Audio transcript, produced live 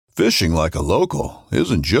Fishing like a local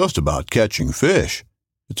isn't just about catching fish.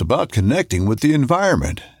 It's about connecting with the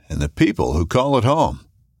environment and the people who call it home.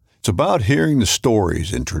 It's about hearing the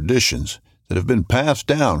stories and traditions that have been passed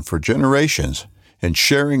down for generations and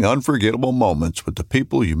sharing unforgettable moments with the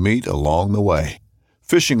people you meet along the way.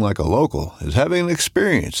 Fishing like a local is having an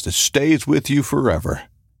experience that stays with you forever.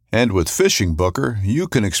 And with Fishing Booker, you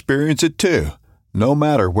can experience it too, no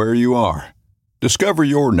matter where you are. Discover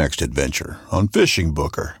your next adventure on Fishing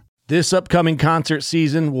Booker. This upcoming concert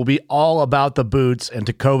season will be all about the boots, and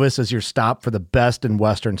Tecovas is your stop for the best in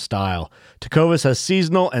Western style. Tecovas has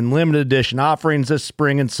seasonal and limited edition offerings this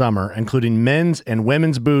spring and summer, including men's and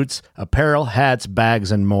women's boots, apparel, hats,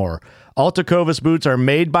 bags, and more. All Tecovas boots are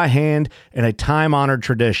made by hand in a time-honored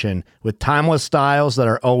tradition with timeless styles that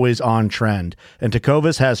are always on trend. And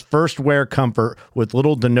Tecovas has first wear comfort with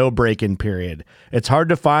little to no break-in period. It's hard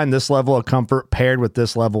to find this level of comfort paired with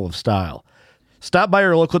this level of style. Stop by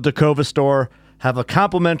your local Tecovas store, have a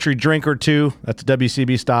complimentary drink or two, that's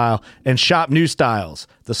WCB style, and shop new styles.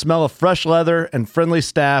 The smell of fresh leather and friendly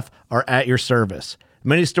staff are at your service.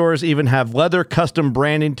 Many stores even have leather custom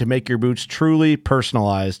branding to make your boots truly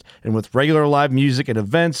personalized. And with regular live music and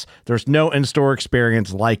events, there's no in-store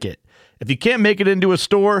experience like it. If you can't make it into a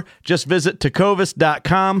store, just visit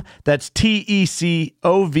tecovas.com. That's TECOVAS.com.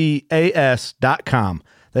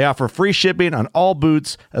 They offer free shipping on all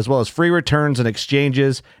boots, as well as free returns and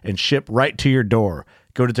exchanges, and ship right to your door.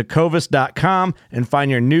 Go to tecovas.com and find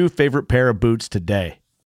your new favorite pair of boots today.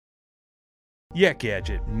 Yak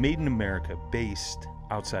Gadget, made in America, based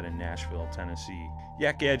outside of Nashville, Tennessee.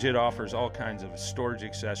 Yak Gadget offers all kinds of storage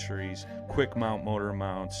accessories, quick mount motor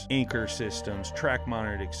mounts, anchor systems, track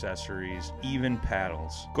mounted accessories, even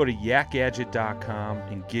paddles. Go to yakgadget.com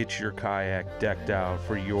and get your kayak decked out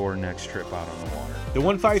for your next trip out on the water. The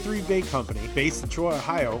 153 Bait Company, based in Troy,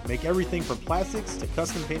 Ohio, make everything from plastics to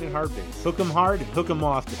custom painted hard baits. Hook 'em hard and hook 'em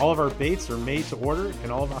often. All of our baits are made to order,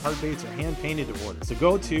 and all of our hard baits are hand painted to order. So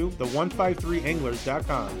go to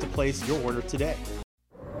the153anglers.com to place your order today.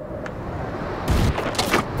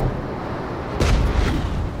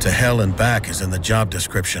 To hell and back is in the job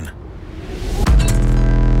description.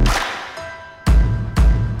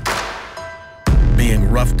 Being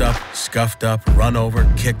roughed up, scuffed up, run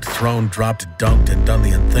over, kicked, thrown, dropped, dunked, and done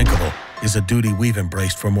the unthinkable is a duty we've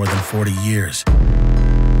embraced for more than 40 years.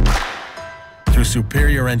 Through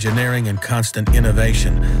superior engineering and constant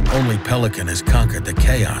innovation, only Pelican has conquered the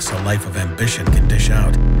chaos a life of ambition can dish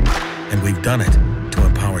out. And we've done it to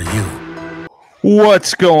empower you.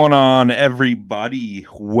 What's going on, everybody?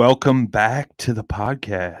 Welcome back to the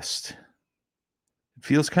podcast. It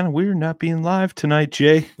feels kind of weird not being live tonight,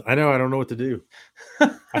 Jay. I know, I don't know what to do.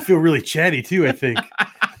 I feel really chatty too, I think.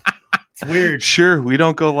 It's weird. Sure, we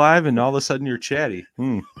don't go live and all of a sudden you're chatty.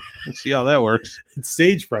 Let's see how that works. It's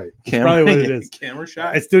stage fright. That's probably what it is. Camera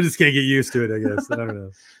shot. I still just can't get used to it, I guess. I don't know.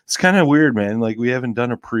 It's kind of weird, man. Like, we haven't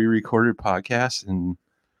done a pre-recorded podcast and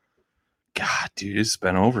God, dude, it's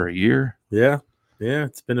been over a year. Yeah,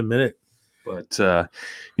 it's been a minute. But,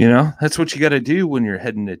 that's what you got to do when you're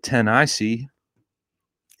heading to 10 IC.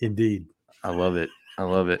 Indeed. I love it.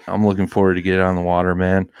 I'm looking forward to get on the water,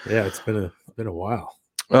 man. Yeah, it's been a while.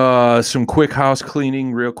 Some quick house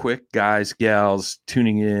cleaning real quick, guys, gals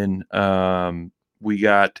tuning in. We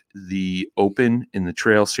got the Open in the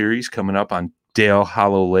Trail series coming up on Dale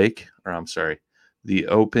Hollow Lake, the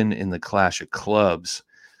Open in the Clash of Clubs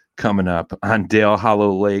coming up on Dale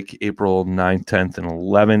Hollow Lake, April 9th, 10th, and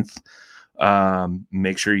 11th.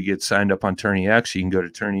 Make sure you get signed up on Tourney X. You can go to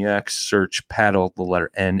Tourney X, search paddle, the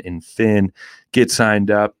letter N in Finn, get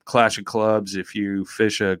signed up. Clash of Clubs, if you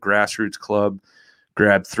fish a grassroots club,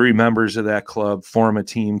 grab 3 members of that club, form a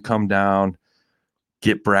team, come down,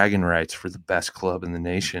 get bragging rights for the best club in the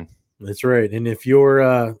nation. That's right. And if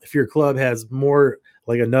your club has more,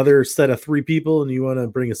 like another set of 3 people, and you want to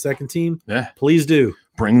bring a second team, please do.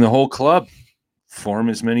 Bring the whole club. Form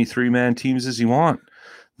as many 3-man teams as you want.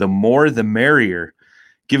 The more, the merrier.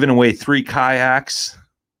 Giving away 3 kayaks,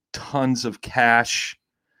 tons of cash.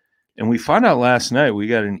 And we found out last night we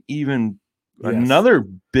got another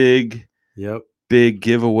big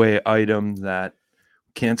giveaway item that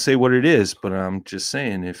can't say what it is, but I'm just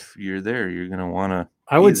saying, if you're there, you're going to want to.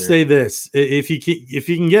 I would say this: if you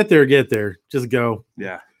can get there, just go.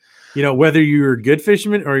 Yeah. Whether you're a good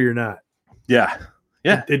fisherman or you're not. Yeah.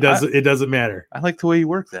 Yeah. It doesn't matter. I like the way you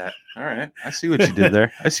work that. All right. I see what you did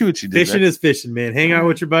there. Fishing is fishing, man. Hang out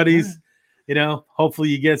with your buddies. Hopefully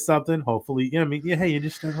you get something. Hopefully, hey, you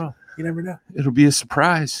just don't know. You never know. It'll be a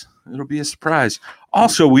surprise. It'll be a surprise.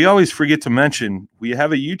 Also, we always forget to mention we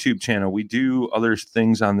have a YouTube channel. We do other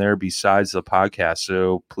things on there besides the podcast.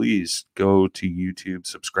 So please go to YouTube,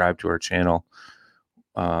 subscribe to our channel.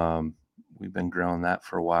 We've been growing that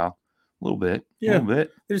for a while. A little bit. Yeah. A little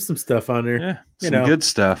bit. There's some stuff on there. Yeah. You Some know. good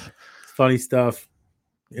stuff. Funny stuff.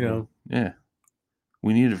 You know. Yeah.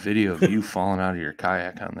 We need a video of you falling out of your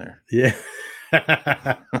kayak on there. Yeah.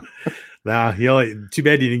 Nah, too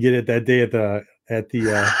bad you didn't get it that day at the at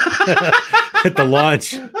the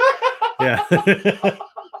launch. Yeah.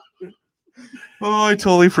 Oh, I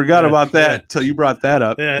totally forgot about that until you brought that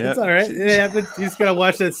up. Yeah, it's all right. Yeah, but you just gotta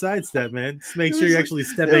watch that side step, man. Just make sure you're actually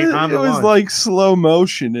stepping on the launch. It was launch. like slow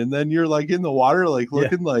motion, and then you're like in the water, like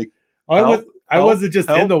looking like I wasn't just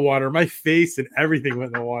help. in the water. My face and everything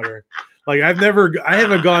went in the water. Like I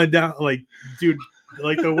haven't gone down. Like, dude,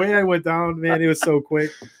 like the way I went down, man, it was so quick.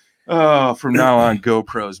 Oh, from now on,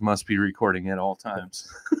 GoPros must be recording at all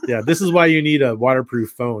times. Yeah, this is why you need a waterproof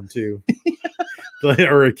phone too,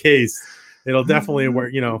 or a case. It'll definitely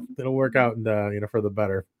work. It'll work out and for the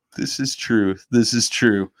better. This is true. This is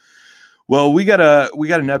true. Well, we got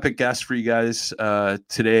an epic guest for you guys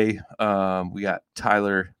today. We got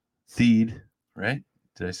Tyler Theed, right?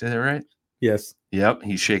 Did I say that right? Yes. Yep,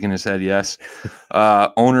 he's shaking his head. Yes,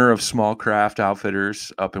 owner of Small Craft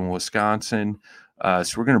Outfitters up in Wisconsin.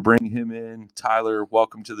 So we're going to bring him in. Tyler,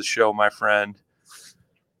 welcome to the show, my friend.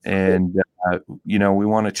 And we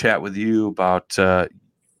want to chat with you about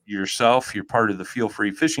yourself. You're part of the Feel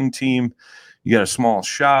Free Fishing team. You got a small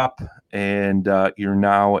shop, and you're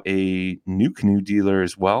now a new canoe dealer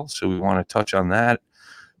as well. So we want to touch on that.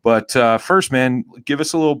 But first, man, give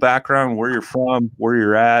us a little background, where you're from, where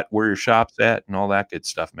you're at, where your shop's at, and all that good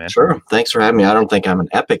stuff, man. Sure. Thanks for having me. I don't think I'm an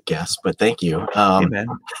epic guest, but thank you. Hey, man.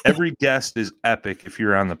 Every guest is epic if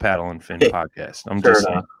you're on the Paddle and Fin podcast. I'm just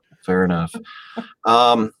saying. Fair enough.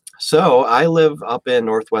 So I live up in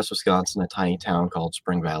northwest Wisconsin, a tiny town called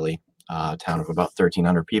Spring Valley, a town of about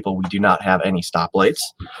 1,300 people. We do not have any stoplights.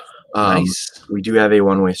 Nice. We do have a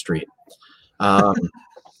one-way street.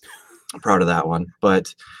 I'm proud of that one.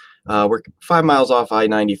 But we're 5 miles off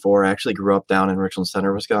I-94. I actually grew up down in Richland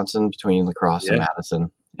Center, Wisconsin, between La Crosse and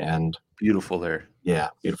Madison. And beautiful there. Yeah,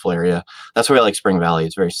 beautiful area. That's why I like Spring Valley.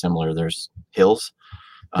 It's very similar. There's hills.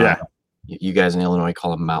 Yeah. You guys in Illinois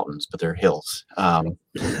call them mountains, but they're hills.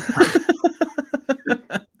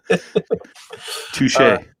 Touche.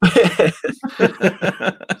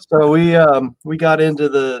 So we got into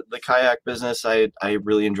the kayak business. I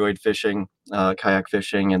really enjoyed fishing, kayak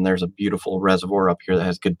fishing, and there's a beautiful reservoir up here that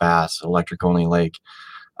has good bass, electric only lake.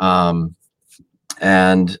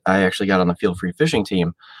 And I actually got on the Feel Free Fishing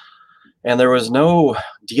team. And there was no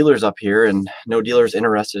dealers up here and no dealers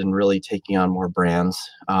interested in really taking on more brands.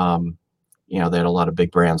 They had a lot of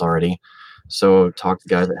big brands already. So talked to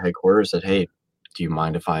the guys at headquarters, said, hey, do you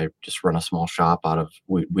mind if I just run a small shop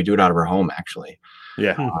we do it out of our home, actually.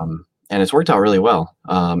 Yeah. And it's worked out really well.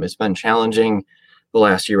 It's been challenging the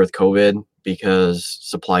last year with COVID because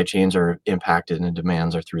supply chains are impacted and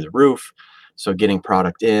demands are through the roof. So getting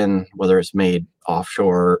product in, whether it's made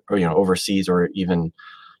offshore or, overseas or even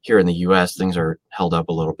here in the US, things are held up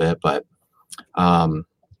a little bit, but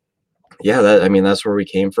that's where we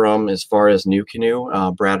came from. As far as New Canoe,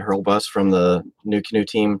 Brad Hurlbus from the New Canoe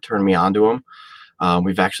team turned me on to him.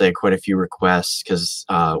 We've actually had quite a few requests because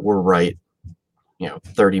we're right,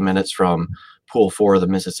 30 minutes from Pool 4 of the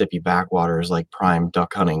Mississippi backwaters, like prime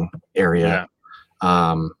duck hunting area.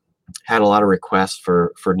 Yeah. Had a lot of requests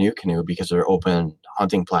for New Canoe because they're open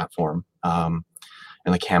hunting platform.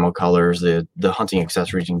 And the camo colors, the hunting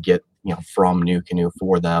accessories you can get, from New Canoe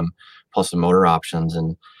for them, plus the motor options.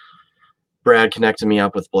 And Brad connected me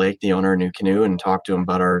up with Blake, the owner of New Canoe, and talked to him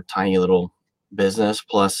about our tiny little business.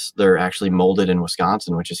 Plus, they're actually molded in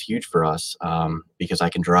Wisconsin, which is huge for us because I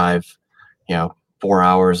can drive, 4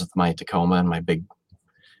 hours with my Tacoma and my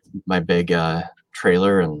big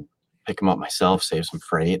trailer and pick them up myself, save some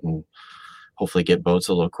freight, and hopefully get boats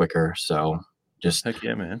a little quicker. So just heck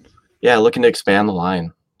yeah, man. Yeah, looking to expand the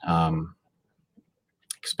line,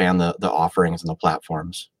 expand the offerings and the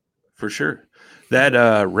platforms. For sure. That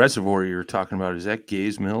reservoir you were talking about, is that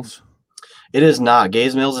Gaze Mills? It is not.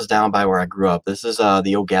 Gaze Mills is down by where I grew up. This is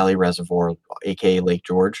the O'Galley Reservoir, aka Lake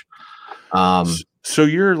George. So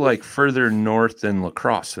you're like further north than La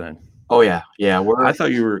Crosse then? Oh yeah. Yeah. I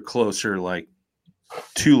thought you were closer like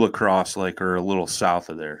to La Crosse, or a little south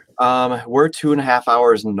of there. We're 2.5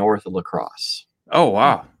 hours north of La Crosse. Oh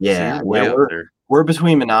wow. Yeah. So we're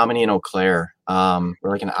between Menominee and Eau Claire. We're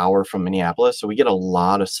like an hour from Minneapolis. So we get a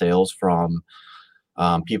lot of sales from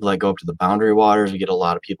people that go up to the Boundary Waters. We get a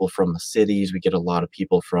lot of people from the cities. We get a lot of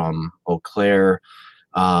people from Eau Claire.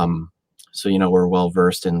 So, we're well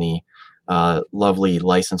versed in the lovely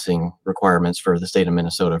licensing requirements for the state of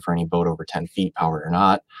Minnesota for any boat over 10 feet, powered or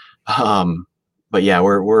not. But yeah,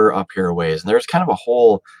 we're up here a ways. And there's kind of a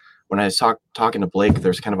hole when I was talking to Blake,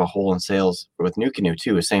 there's kind of a hole in sales with NuCanoe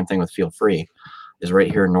too. The same thing with Feel Free is right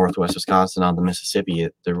here in Northwest Wisconsin on the Mississippi.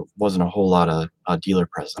 There wasn't a whole lot of dealer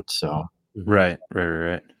presence. So right.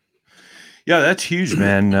 Yeah, that's huge,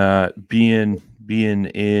 man. Being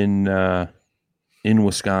in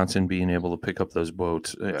Wisconsin, being able to pick up those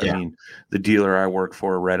boats. I mean, the dealer I work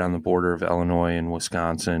for right on the border of Illinois and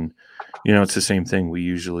Wisconsin, it's the same thing. We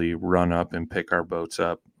usually run up and pick our boats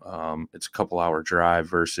up. It's a couple-hour drive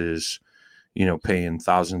versus, paying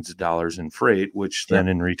thousands of dollars in freight, which then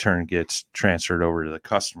in return gets transferred over to the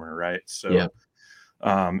customer, right? So,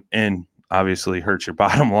 and obviously hurts your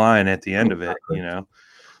bottom line at the end of it,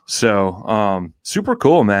 So, super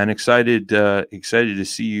cool, man. Excited to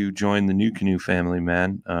see you join the NuCanoe family,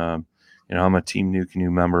 man. I'm a Team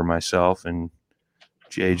NuCanoe member myself, and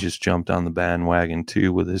Jay just jumped on the bandwagon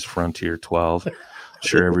too with his Frontier 12.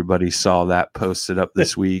 Sure, everybody saw that posted up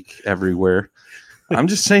this week everywhere. I'm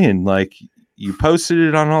just saying, like, you posted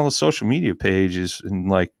it on all the social media pages, and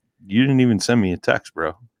like, you didn't even send me a text,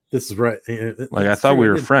 bro. This is right. Like, I thought we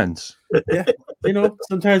were friends. Yeah,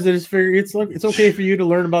 sometimes I just figure it's okay for you to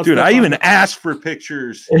learn about. Dude, I even asked for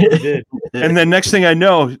pictures. And then next thing I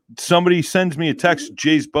know, somebody sends me a text.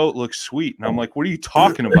 Jay's boat looks sweet, and I'm like, "What are you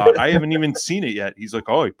talking about? I haven't even seen it yet." He's like,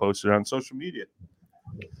 "Oh, he posted it on social media."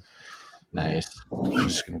 Nice. I'm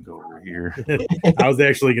just gonna go over here. I was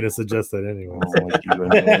actually gonna suggest that anyway.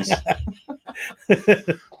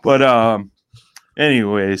 But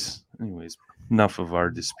anyways, enough of our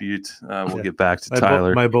dispute. We'll get back to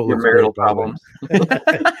Tyler. My boat looks marital problem.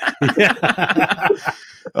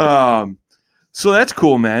 So that's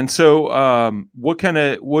cool, man. So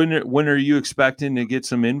when are you expecting to get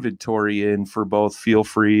some inventory in for both Feel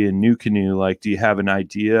Free and NuCanoe? Like, do you have an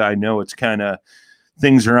idea? I know it's kind of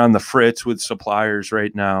things are on the fritz with suppliers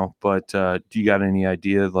right now, but do you got any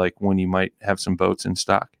idea like when you might have some boats in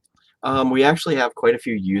stock? We actually have quite a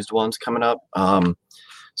few used ones coming up.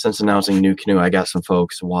 Since announcing NuCanoe, I got some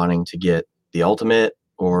folks wanting to get the Ultimate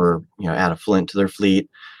or add a Flint to their fleet.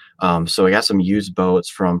 So I got some used boats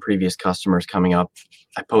from previous customers coming up.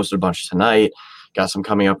 I posted a bunch tonight. Got some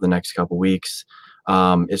coming up the next couple weeks.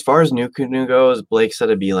 As far as NuCanoe goes, Blake said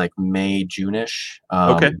it'd be like May, June-ish.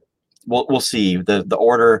 Okay. We'll see. The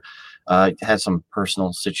order had some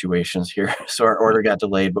personal situations here, so our order got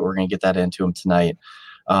delayed, but we're going to get that into him tonight.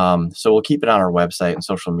 So we'll keep it on our website and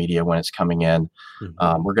social media when it's coming in.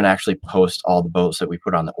 We're going to actually post all the boats that we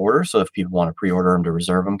put on the order. So if people want to pre-order them to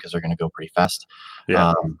reserve them, because they're going to go pretty fast,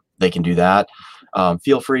 they can do that.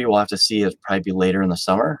 Feel Free. We'll have to see. It'll probably be later in the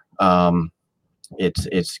summer.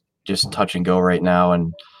 It's just touch and go right now.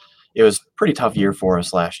 And it was a pretty tough year for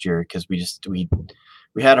us last year because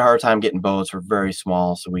we had a hard time getting boats. We're very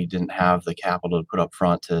small, so we didn't have the capital to put up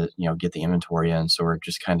front to get the inventory in. So we're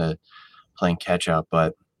just kind of playing catch up,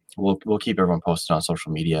 but we'll keep everyone posted on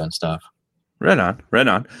social media and stuff. Right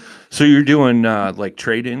on. So you're doing like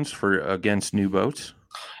trade-ins against new boats?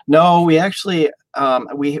 No, we actually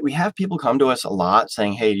we have people come to us a lot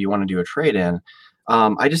saying, "Hey, do you want to do a trade-in?"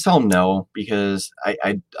 I just tell them no because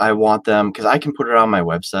I want them because I can put it on my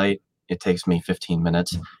website. It takes me 15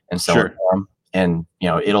 minutes and sell it for them. And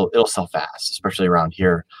it'll sell fast, especially around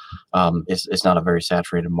here. It's not a very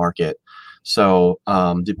saturated market. So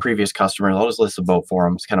the previous customers, I'll just list a boat for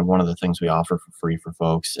them. It's kind of one of the things we offer for free for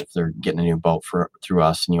folks if they're getting a new boat through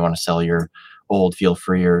us, and you want to sell your old Feel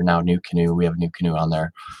Free or now NuCanoe. We have a NuCanoe on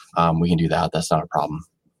there. We can do that. That's not a problem.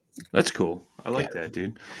 That's cool. I like that,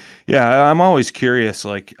 dude. Yeah, I'm always curious.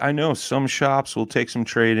 Like, I know some shops will take some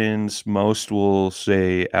trade-ins. Most will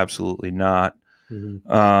say absolutely not.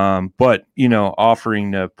 But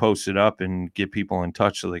offering to post it up and get people in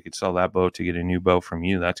touch so they could sell that boat to get a new boat from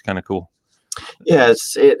you, that's kind of cool. Yeah,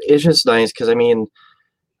 it's just nice because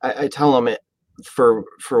I tell them for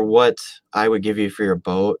what I would give you for your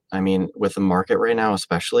boat. I mean, with the market right now,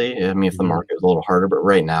 especially, if the market is a little harder, but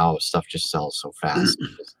right now stuff just sells so fast.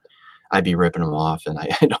 I'd be ripping them off, and I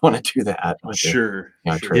don't want to do that. Sure.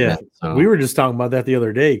 Yeah, so. We were just talking about that the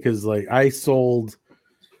other day because like I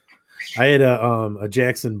had a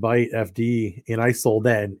Jackson Bite FD, and I sold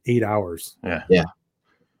that in 8 hours. Yeah.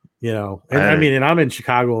 And I'm in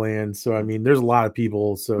Chicagoland, so there's a lot of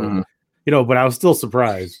people. So but I was still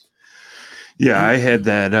surprised. Yeah, I had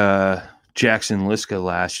that Jackson Liska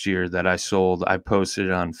last year that I sold. I posted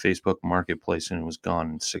it on Facebook Marketplace, and it was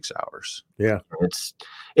gone in 6 hours. Yeah,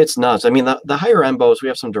 it's nuts. The higher end boats, we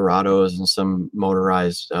have some Dorados and some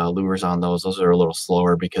motorized lures on those. Those are a little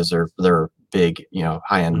slower because they're big,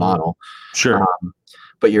 high end model. Sure.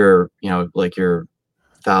 But your $1,000,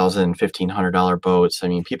 $1,500 boats. I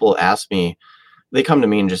mean, people ask me, they come to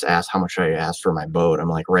me and just ask how much I ask for my boat. I'm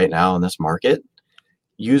like, right now in this market,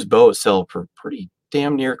 used boats sell for pretty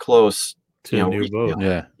damn near close To a new boat.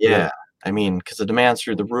 Yeah. I mean, because the demand's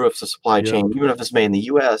through the roof, the supply chain, even if it's made in the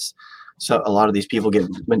U.S., so a lot of these people get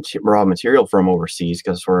raw material from overseas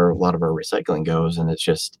because where a lot of our recycling goes, and it's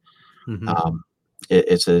just,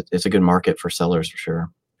 it's a good market for sellers for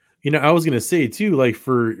sure. I was gonna say too, like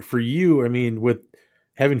for you, I mean, with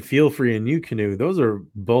having Feel Free and NuCanoe, those are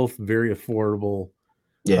both very affordable.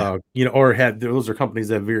 Yeah. Those are companies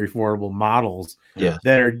that have very affordable models. Yeah.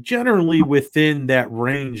 That are generally within that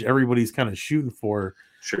range everybody's kind of shooting for.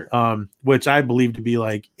 Sure. Which I believe to be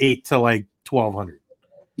like $800 to like $1,200.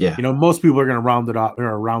 Yeah. Most people are going to round it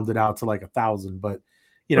out to like 1,000, but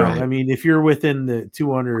Right. I mean, if you're within the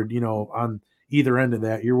 200, on either end of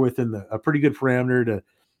that, you're within a pretty good parameter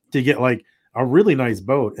to get like a really nice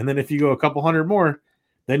boat. And then if you go a couple hundred more,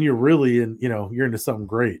 then you're really you're into something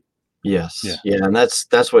great. Yes. Yeah. And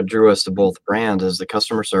that's what drew us to both brands is the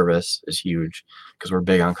customer service is huge because we're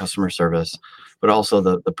big on customer service, but also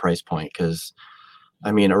the price point. Because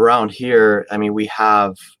I mean, around here, I mean, we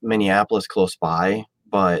have Minneapolis close by,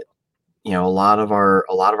 but a lot of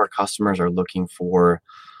our customers are looking for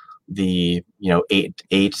the $800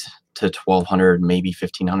 to $1,200, maybe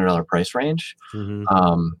 $1,500 price range.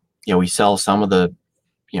 We sell some of the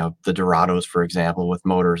Dorados, for example, with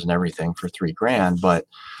motors and everything for $3,000, but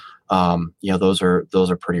those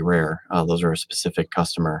are pretty rare. Those are a specific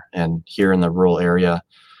customer, and here in the rural area,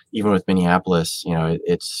 even with Minneapolis,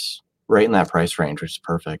 it's right in that price range, which is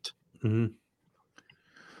perfect.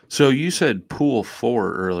 So you said Pool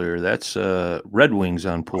 4 earlier. That's Red Wings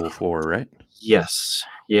on Pool 4, right? Yes.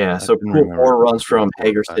 Yeah. So Pool 4 runs from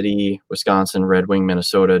Hager City, Wisconsin, Red Wing,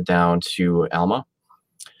 Minnesota, down to Alma.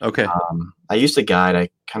 Okay. I used to guide. I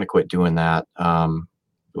kind of quit doing that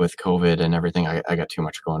with COVID and everything. I got too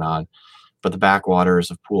much going on. But the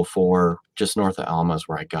backwaters of Pool 4, just north of Alma, is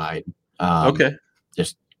where I guide. Okay.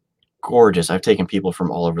 Just gorgeous. I've taken people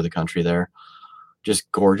from all over the country there.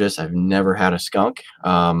 Just gorgeous. I've never had a skunk.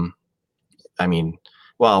 I mean,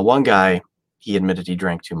 well, one guy, he admitted he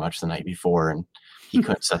drank too much the night before and he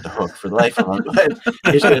couldn't set the hook for the life of him. But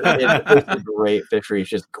it's a great fishery.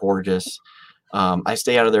 It's just gorgeous. I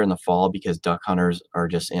stay out of there in the fall because duck hunters are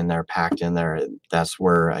just in there, packed in there. That's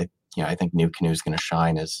where I think NuCanoe is going to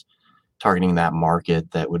shine, is targeting that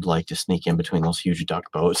market that would like to sneak in between those huge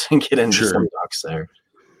duck boats and get into some ducks there.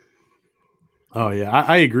 Oh yeah,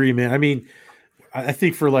 I agree, man. I mean, I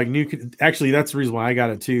think for like actually that's the reason why I got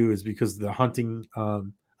it too, is because the hunting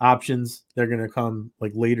options, they're going to come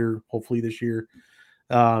like later, hopefully this year,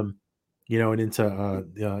 and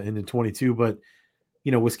into 22. But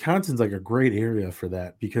Wisconsin's like a great area for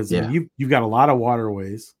that because you've got a lot of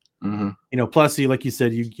waterways. Plus like you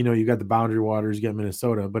said, you got the boundary waters, you got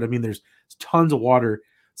Minnesota, but I mean there's tons of water.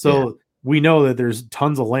 So we know that there's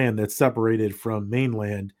tons of land that's separated from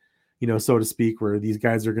mainland, so to speak, where these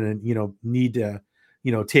guys are going to, need to,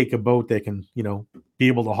 take a boat that can, be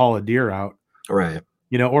able to haul a deer out. Right.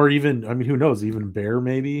 Or even, I mean, who knows, even bear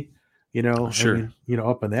maybe, Sure. I mean,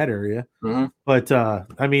 up in that area. But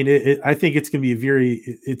I mean, I think it's going to be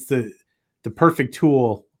it's the perfect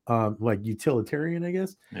tool, like utilitarian, I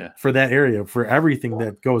guess, for that area, for everything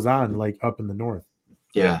that goes on, like up in the north.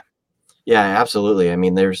 Yeah, absolutely. I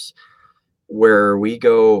mean, there's where we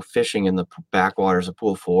go fishing in the backwaters of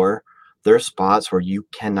Pool 4, there's spots where you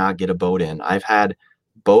cannot get a boat in. I've had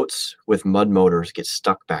boats with mud motors get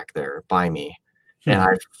stuck back there by me, and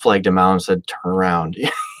I flagged them out and said, "Turn around,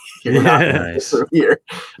 you're not nice through here."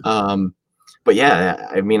 But yeah,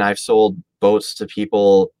 I mean, I've sold boats to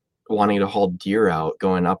people wanting to haul deer out,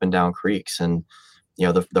 going up and down creeks, and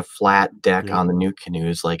the flat deck on the NuCanoe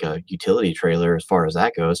is like a utility trailer as far as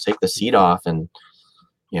that goes. Take the seat off and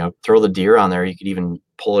throw the deer on there. You could even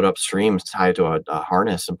pull it upstream, tie it to a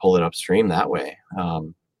harness and pull it upstream that way. A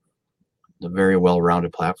very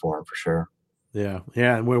well-rounded platform for sure. Yeah.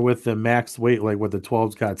 And we're with the max weight, like what the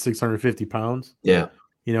 12's got, 650 pounds. Yeah.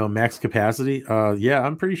 Max capacity.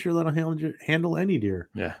 I'm pretty sure that'll handle any deer.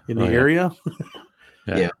 In the area.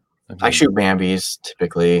 Yeah. I shoot Bambis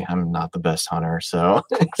typically. I'm not the best hunter, so.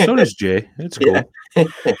 So does Jay. It's cool.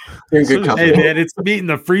 You're in good company. Hey man, it's meat in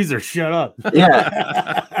the freezer. Shut up.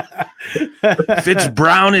 Yeah. If it's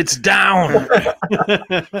brown, it's down.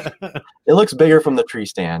 It looks bigger from the tree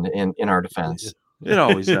stand in our defense. It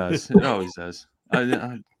always does. It always does.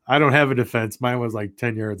 I don't have a defense. Mine was like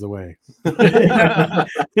 10 yards away. And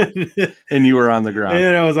you were on the ground.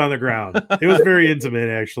 And I was on the ground. It was very intimate,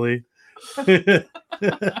 actually.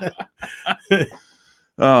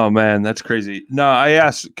 Oh man, that's crazy. No, I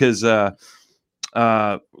asked because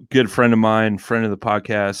good friend of mine, friend of the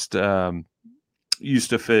podcast, used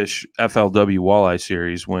to fish FLW walleye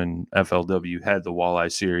series when FLW had the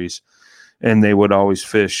walleye series, and they would always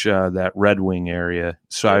fish that Red Wing area.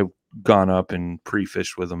 So I've gone up and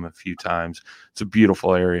pre-fished with them a few times. It's a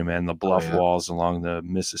beautiful area, man. The bluff walls along the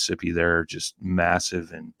Mississippi there are just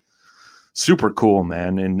massive and super cool,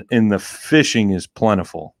 man. And the fishing is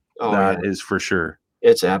plentiful. That is for sure.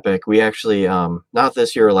 It's epic. We actually, not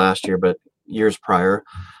this year or last year, but years prior,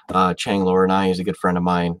 Chang Lower and I, he's a good friend of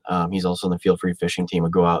mine. He's also in the field free fishing team.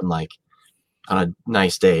 Would go out and like on a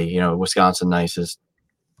nice day, you know, Wisconsin nice is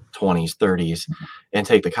 20s, 30s, and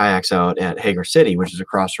take the kayaks out at Hager City, which is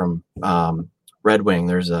across from Red Wing.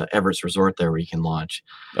 There's a Everett's Resort there where you can launch.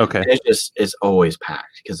 Okay. And it's always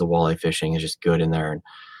packed because the walleye fishing is just good in there. And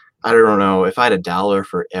I don't know if I had $1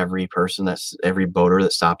 for every boater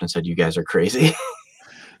that stopped and said, "You guys are crazy."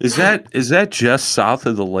 Is that just south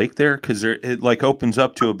of the lake there? Because it like opens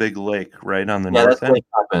up to a big lake right on the north end. Lake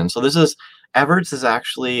Pepin. So this is Everett's is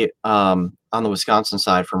actually on the Wisconsin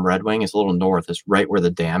side from Red Wing. It's a little north. It's right where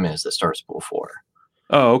the dam is that starts Pool 4.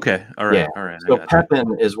 Oh, okay. All right. Yeah. All right. So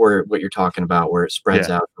Pepin is what you're talking about, where it spreads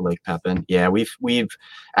out to Lake Pepin. Yeah, we've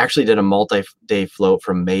actually did a multi-day float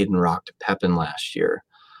from Maiden Rock to Pepin last year.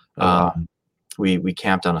 We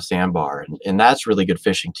camped on a sandbar, and that's really good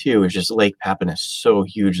fishing too. It's just Lake Pepin is so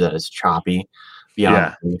huge that it's choppy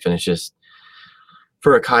beyond belief, and it's just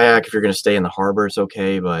for a kayak. If you're going to stay in the harbor, it's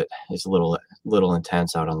okay, but it's a little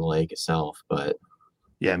intense out on the lake itself. But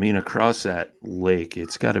yeah, I mean, across that lake,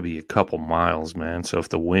 it's got to be a couple miles, man. So if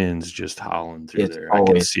the wind's just howling through there, I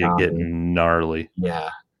can see it getting gnarly. Yeah,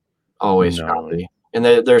 always choppy. And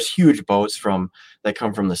there's huge boats that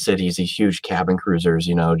come from the cities. These huge cabin cruisers,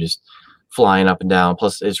 you know, just flying up and down.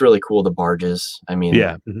 Plus, it's really cool, the barges. I mean,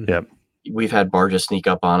 we've had barges sneak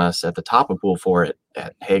up on us at the top of Pool 4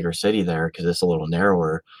 at Hager City there because it's a little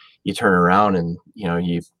narrower. You turn around and, you know,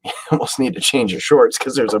 you almost need to change your shorts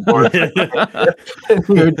because there's a barge and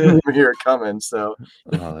you didn't even hear it coming. So,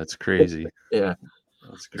 oh, that's crazy. Yeah,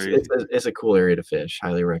 that's crazy. It's a cool area to fish.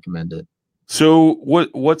 Highly recommend it. So,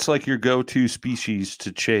 what's like your go-to species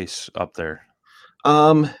to chase up there?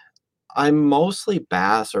 I'm mostly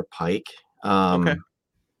bass or pike. Okay.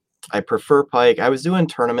 I prefer pike. I was doing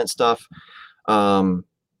tournament stuff. You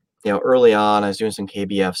know, early on, I was doing some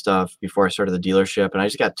KBF stuff before I started the dealership, and I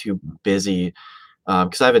just got too busy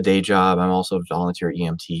because I have a day job. I'm also a volunteer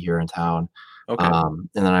EMT here in town. Okay. And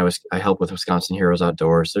then I help with Wisconsin Heroes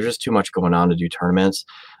Outdoors. There's just too much going on to do tournaments.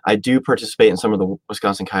 I do participate in some of the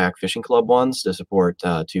Wisconsin Kayak Fishing Club ones to support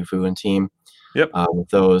Tufu and team. Yep. With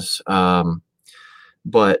those.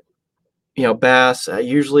 But you know, bass.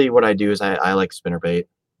 Usually, what I do is I like spinnerbait.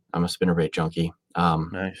 I'm a spinnerbait junkie.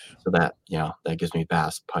 Nice. So that that gives me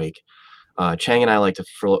bass, pike. Chang and I like to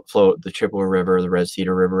float the Chippewa River, the Red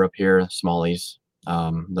Cedar River up here, Smallies,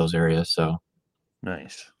 those areas. So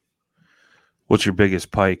nice. What's your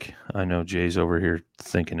biggest pike? I know Jay's over here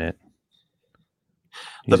thinking it.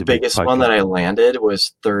 The biggest one that I landed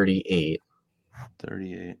was 38.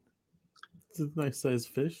 38. It's a nice size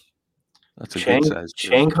fish. That's a good size.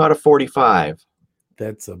 Chang caught a 45.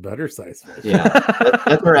 That's a better size fish. Yeah,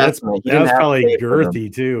 that's our estimate. That was probably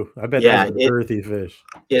girthy too. I bet that's a girthy fish.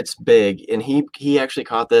 It's big, and he actually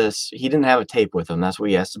caught this. He didn't have a tape with him. That's what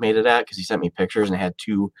he estimated at because he sent me pictures and it had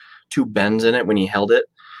two bends in it when he held it.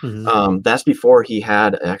 Mm-hmm. That's before he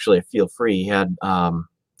had actually a feel free. He had a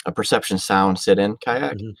Perception Sound sit-in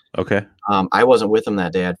kayak. Mm-hmm. Okay. I wasn't with him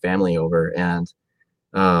that day. I had family over, and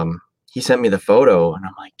he sent me the photo, and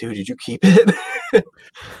I'm like, dude, did you keep it?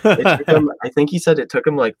 I think he said it took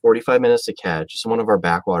him like 45 minutes to catch. It's one of our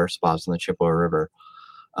backwater spots in the Chippewa River.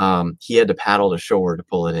 He had to paddle to shore to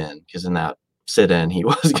pull it in because in that sit-in, he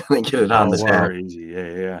was going to get it on the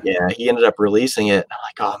deck. Yeah, he ended up releasing it. I'm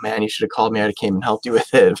like, oh, man, you should have called me. I came and helped you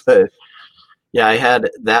with it. But, yeah, I had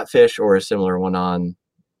that fish or a similar one on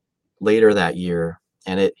later that year,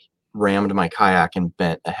 and it rammed my kayak and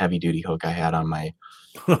bent a heavy-duty hook I had on my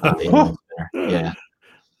yeah.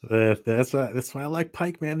 That's why I like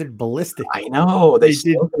pike, man. They're ballistic. I know. They're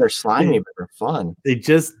slimy, but they're fun. They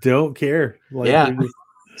just don't care.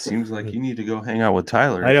 Seems like you need to go hang out with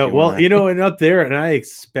Tyler. I know. Well, and up there, and I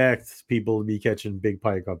expect people to be catching big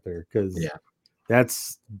pike up there because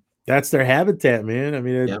that's their habitat, man. I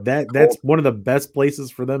mean, that's one of the best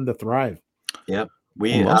places for them to thrive. Yep.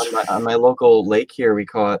 We on my local lake here, we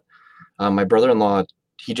caught my brother-in-law.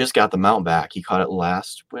 He just got the mount back. He caught it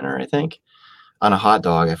last winter, I think, on a hot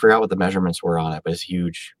dog. I forgot what the measurements were on it, but it's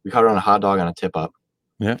huge. We caught it on a hot dog on a tip up.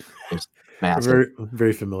 Yeah. massive.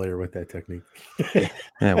 Very familiar with that technique.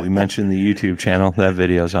 Yeah, we mentioned the YouTube channel. That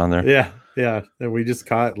video's on there. Yeah. And we just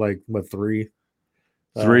caught like what, 3?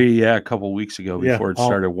 3, a couple weeks ago yeah, before it all-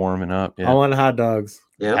 started warming up. Yeah. All on hot dogs.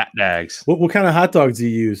 Yep. Hot dags. What kind of hot dogs do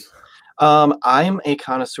you use? I'm a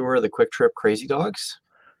connoisseur of the Quick Trip Crazy Dogs.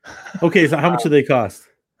 Okay, so how much do they cost?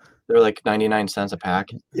 They're like 99 cents a pack.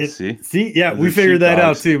 See? Yeah, Those we are figured cheap that out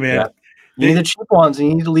dogs. too, man. Yeah. You need the cheap ones, and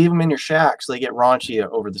you need to leave them in your shack so they get raunchy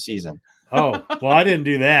over the season. Oh, well, I didn't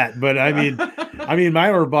do that, but I mean,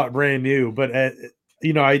 mine were bought brand new. But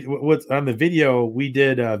what's on the video? We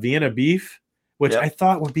did Vienna beef, which Yep. I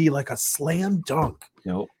thought would be like a slam dunk.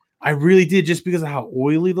 Nope. I really did, just because of how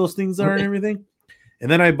oily those things are and everything. And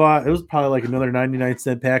then I bought, it was probably like another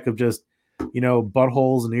 99-cent pack of just,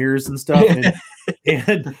 buttholes and ears and stuff.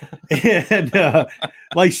 And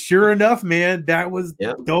like, sure enough, man, those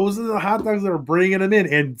are the hot dogs that are bringing them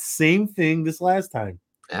in. And same thing this last time.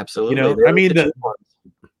 Absolutely. They're I mean, the cheap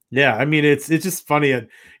ones. Yeah, I mean, it's just funny.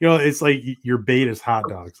 It's like your bait is hot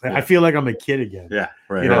dogs. I feel like I'm a kid again. Yeah,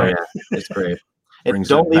 right. You know? Oh, yeah, it's great. And Brings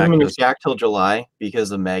don't it leave back them in your to- shack till July because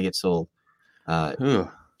the maggots will Ugh.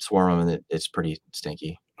 swarm them, and it's pretty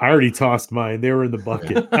stinky. I already tossed mine. They were in the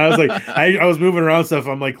bucket. I was like, I was moving around stuff.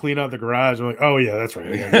 I'm like, clean out the garage. I'm like, oh yeah, that's right.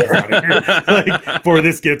 I gotta get out of here. Like, before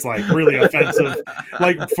this gets like really offensive.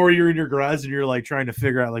 Like before you're in your garage and you're like trying to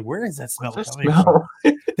figure out like, where is that smell coming from?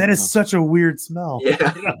 That is such a weird smell.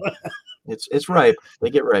 Yeah, it's ripe. They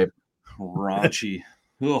get ripe. Raunchy.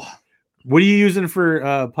 Ugh. What are you using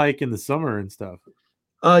for pike in the summer and stuff?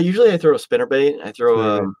 Usually I throw a spinnerbait. I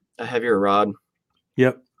throw a heavier rod.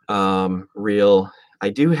 Yep. Reel. I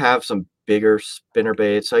do have some bigger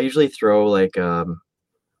spinnerbaits. I usually throw like the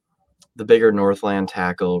bigger Northland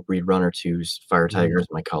tackle, Reed Runner 2s, Fire Tigers,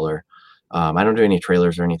 my color. I don't do any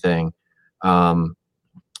trailers or anything.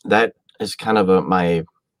 That is kind of my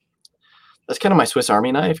Swiss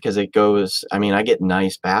Army knife, because it goes, I mean, I get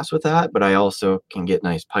nice bass with that, but I also can get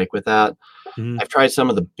nice pike with that. Mhm. I've tried some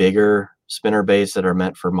of the bigger spinner baits that are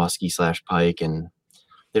meant for muskie / pike, and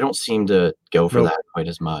they don't seem to go for Nope. that quite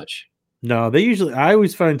as much. No, I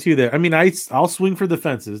always find too that, I mean, I'll swing for the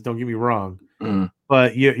fences. Don't get me wrong. Mm,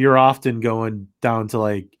 But you're often going down to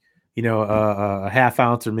like, a half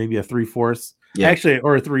ounce or maybe a 3/4, yeah, actually,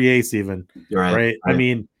 or a 3/8 even. you're right. Right. I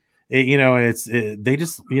mean, they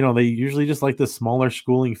just, they usually just like the smaller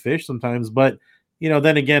schooling fish sometimes. But,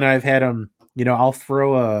 then again, I've had them, I'll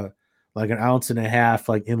throw like an 1.5 ounce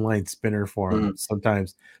like inline spinner for them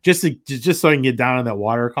sometimes, just so I can get down in that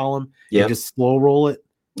water column Yeah, and just slow roll it,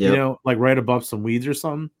 Yep. like right above some weeds or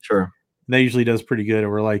something. sure. And that usually does pretty good.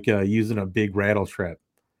 Or like using a big rattle trap,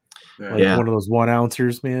 like Yeah. one of those 1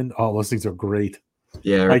 ouncers, man. Oh, those things are great.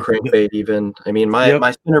 Yeah, or Like- crankbait even. I mean, my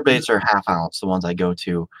Yep. spinner baits are half ounce, the ones I go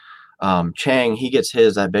to. Chang, he gets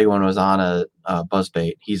his. That big one was on a buzz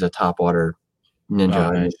bait. He's a topwater ninja. Oh,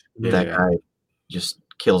 and nice. That Yeah. guy just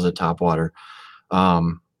kills it topwater.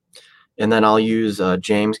 And then I'll use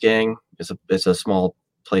James Gang. It's a small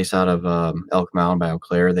place out of Elk Mound by Eau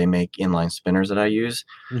Claire. They make inline spinners that I use,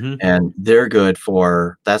 Mhm. and they're good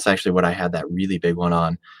for. That's actually what I had that really big one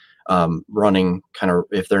on. Running kind of,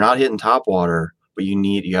 if they're not hitting top water, but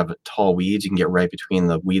you have a tall weeds, you can get right between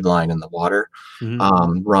the weed line and the water.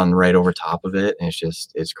 Mhm. Run right over top of it, and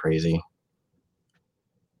it's crazy.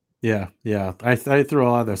 Yeah. I throw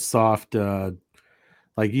a lot of the soft,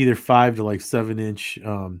 like either 5 to like 7-inch,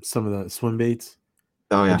 some of the swim baits.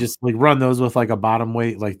 Oh yeah, And just like run those with like a bottom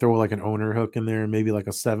weight, like throw like an owner hook in there, maybe like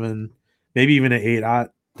a 7, maybe even an 8/0,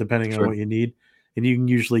 depending Sure. on what you need. And you can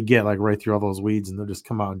usually get like right through all those weeds, and they'll just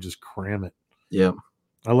come out and just cram it. yep.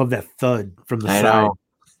 I love that thud from the I side, know.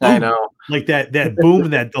 I Boom. know. like that boom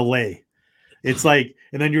and that delay. It's like,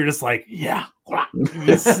 and then you're just like, yeah,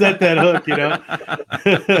 you set that hook,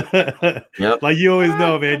 Yep. Like you always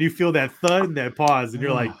know, man. You feel that thud and that pause, and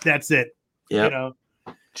you're like, that's it. Yep.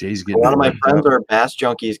 Jay's A getting lot of my warmed friends up. are bass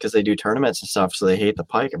junkies because they do tournaments and stuff, so they hate the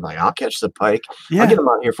pike. I'm like, I'll catch the pike. I'll Yeah. get them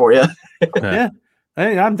out here for you. Yeah.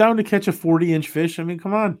 Hey, I'm down to catch a 40-inch fish. I mean,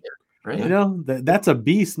 come on. Right? That's a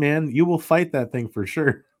beast, man. You will fight that thing for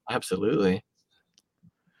sure. Absolutely.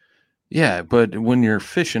 Yeah, but when you're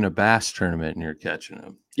fishing a bass tournament and you're catching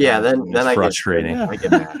them, Yeah. Then it's I frustrating. Yeah. I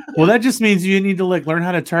get mad. Well, that just means you need to like learn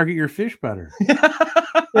how to target your fish better.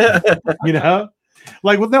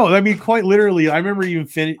 Like, well, no, I mean, quite literally. I remember even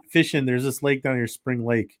fishing. There's this lake down here, Spring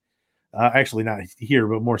Lake. Actually, not here,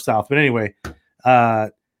 but more south. But anyway,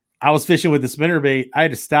 I was fishing with the spinnerbait. I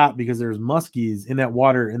had to stop because there's muskies in that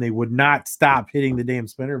water, and they would not stop hitting the damn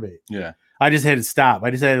spinnerbait. Yeah. I just had to stop.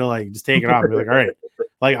 I just had to like just take it off and be like, all right,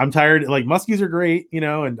 like I'm tired. Like muskies are great,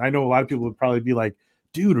 and I know a lot of people would probably be like,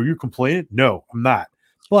 dude, are you complaining? No, I'm not.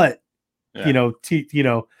 But Yeah.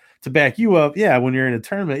 To back you up. Yeah, when you're in a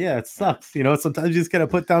tournament, yeah, it sucks. Sometimes you just gotta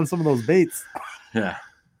put down some of those baits. Yeah,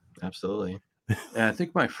 Absolutely. and I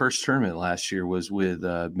think my first tournament last year was with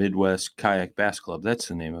Midwest Kayak Bass Club. That's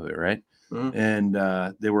the name of it, right? Mhm.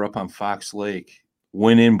 And they were up on Fox Lake.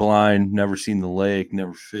 Went in blind, never seen the lake,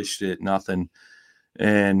 never fished it, nothing.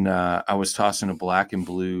 And I was tossing a black and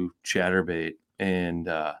blue chatterbait and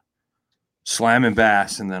slamming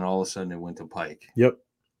bass, and then all of a sudden it went to pike. Yep.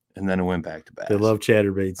 And then it went back to bass. They love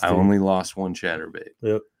chatterbaits. I only lost one chatterbait.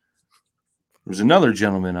 Yep. There was another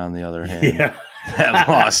gentleman on the other hand Yeah. that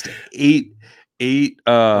lost eight.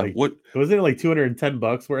 What was it, like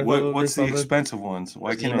 $210 worth? what's the expensive ones?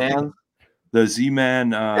 Why can't I? Z-Man? The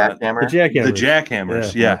Z-Man, Jackhammer? The the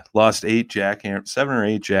jackhammers. Yeah, lost 8 jackhammers, 7 or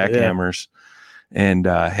 8 jackhammers, and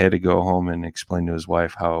had to go home and explain to his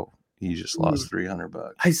wife how he just lost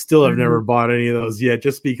 $300. I still have never bought any of those yet,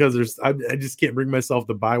 just because I just can't bring myself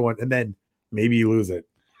to buy one, and then maybe you lose it.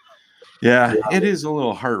 Yeah, it is a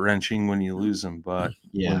little heart wrenching when you lose them, but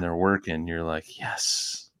Yeah. when they're working, you're like,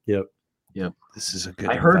 yes, Yep. this is a good.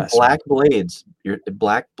 I heard investment. black blades.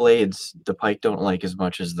 Black blades, the pike don't like as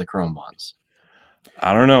much as the chrome ones.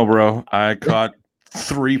 I don't know, bro. I caught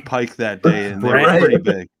 3 pike that day, and they were Right. pretty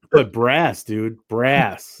big. But brass, dude,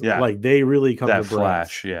 brass. Yeah. Like they really come That to brass.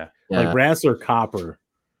 flash, yeah. Like brass or copper.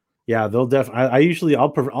 Yeah, they'll definitely.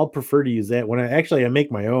 I'll prefer to use that when I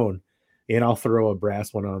make my own, and I'll throw a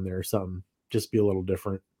brass one on there or something. Just be a little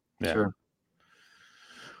different. Yeah. Sure.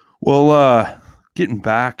 Well, getting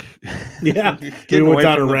back. Yeah, getting we went away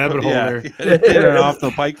down from a the- rabbit hole there. Getting off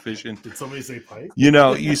the pike fishing. Did somebody say pike?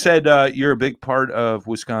 You said you're a big part of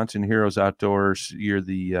Wisconsin Heroes Outdoors. You're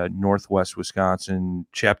the Northwest Wisconsin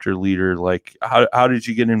chapter leader. Like, how did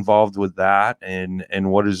you get involved with that, and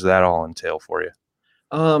what does that all entail for you?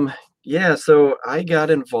 Yeah, so I got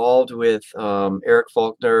involved with Eric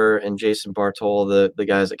Faulkner and Jason Bartol, the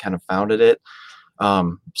guys that kind of founded it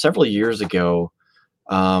several years ago.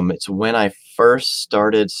 It's when I first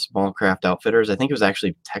started Small Craft Outfitters. I think it was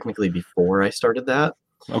actually technically before I started that.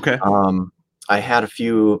 Okay. I had a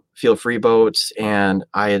few Feel Free boats, and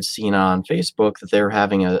I had seen on Facebook that they were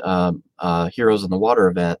having a Heroes in the Water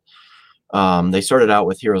event. They started out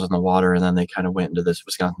with Heroes in the Water, and then they kind of went into this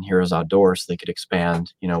Wisconsin Heroes Outdoors so they could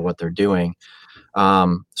expand, what they're doing.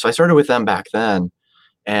 So I started with them back then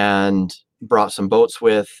and brought some boats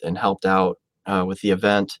with and helped out with the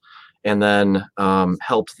event. And then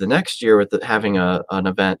helped the next year with having an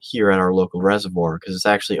event here at our local reservoir, because it's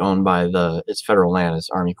actually owned by it's federal land. It's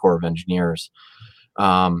Army Corps of Engineers.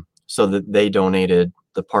 So that they donated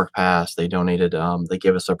the park pass. They donated. They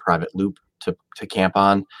gave us a private loop to camp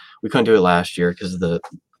on. We couldn't do it last year because of the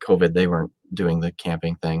COVID. They weren't doing the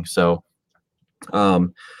camping thing. So got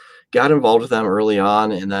involved with them early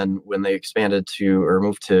on, and then when they expanded or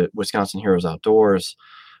moved to Wisconsin Heroes Outdoors.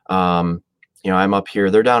 I'm up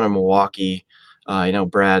here. They're down in Milwaukee.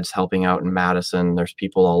 Brad's helping out in Madison. There's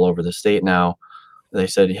people all over the state now. They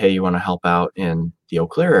said, hey, you want to help out in the Eau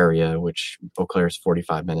Claire area, which Eau Claire is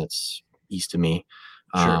 45 minutes east of me.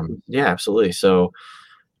 Sure. Yeah, absolutely. So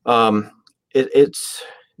it's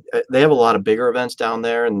they have a lot of bigger events down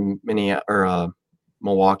there in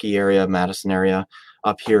Milwaukee area, Madison area.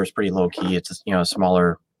 Up here is pretty low key. It's a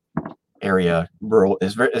smaller area. Rural.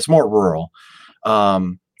 It's more rural.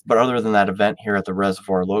 But other than that event here at the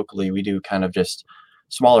reservoir locally, we do kind of just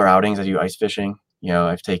smaller outings. I do ice fishing.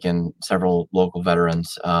 I've taken several local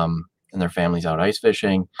veterans and their families out ice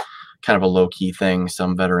fishing, kind of a low key thing.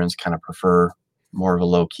 Some veterans kind of prefer more of a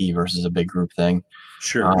low key versus a big group thing.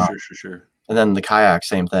 Sure. And then the kayak,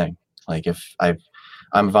 same thing. Like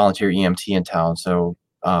I'm a volunteer EMT in town. So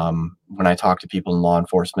when I talk to people in law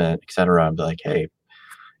enforcement, et cetera, I'm like, hey,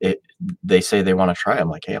 they say they want to try. I'm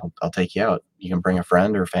like, hey, I'll take you out. You can bring a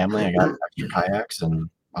friend or family. I got extra kayaks, and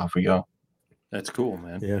off we go. That's cool,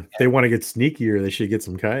 man. Yeah, if they want to get sneakier, they should get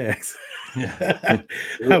some kayaks. Yeah.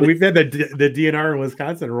 We've had the DNR in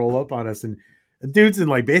Wisconsin roll up on us, and the dude's in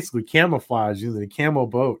like basically camouflage, using a camo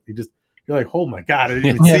boat. You're like, oh my god, I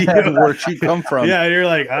didn't even see you. Where'd she come from? Yeah, you're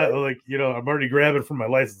like, I'm already grabbing for my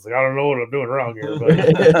license. Like, I don't know what I'm doing wrong here.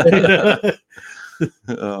 But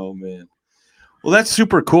Oh man. Well, that's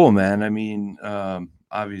super cool, man. I mean,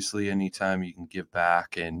 obviously anytime you can give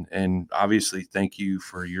back, and obviously thank you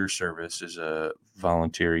for your service as a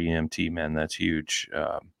volunteer EMT, man. That's huge.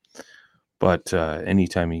 But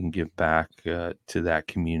anytime you can give back to that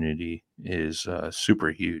community is super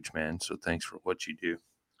huge, man. So thanks for what you do.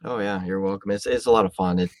 Oh yeah, you're welcome. It's a lot of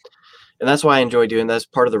fun. And that's why I enjoy doing this.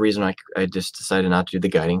 Part of the reason I just decided not to do the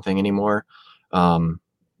guiding thing anymore. I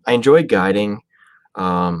enjoy guiding,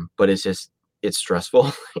 but it's just it's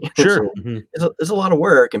stressful. Sure. It's a lot of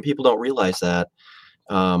work, and people don't realize that.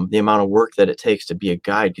 The amount of work that it takes to be a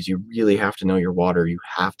guide, because you really have to know your water. You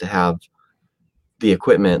have to have the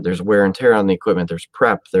equipment. There's wear and tear on the equipment. There's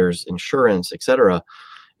prep. There's insurance, etc.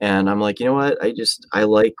 And I'm like, you know what? I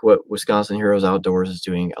like what Wisconsin Heroes Outdoors is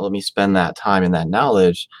doing. Let me spend that time and that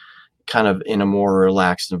knowledge kind of in a more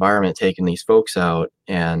relaxed environment, taking these folks out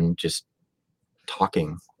and just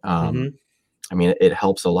talking. I mean, it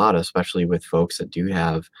helps a lot, especially with folks that do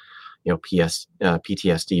have,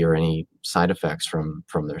 PTSD or any side effects from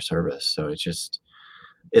their service. So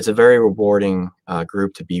it's a very rewarding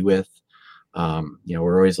group to be with.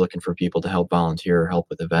 We're always looking for people to help volunteer, help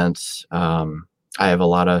with events. I have a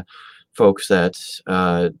lot of folks that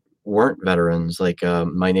weren't veterans, like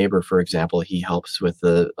my neighbor, for example. He helps with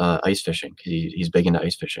the ice fishing. He's big into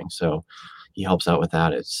ice fishing, so he helps out with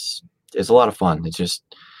that. It's a lot of fun.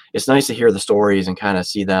 It's nice to hear the stories and kind of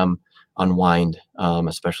see them unwind,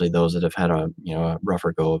 especially those that have had a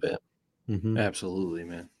rougher go of it. Absolutely,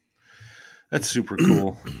 man. That's super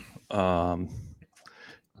cool.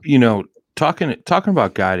 Talking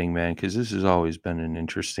about guiding, man, because this has always been an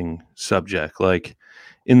interesting subject. Like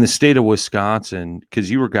in the state of Wisconsin, because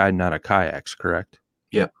you were guiding out of kayaks, correct?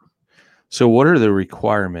 Yeah. So what are the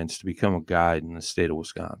requirements to become a guide in the state of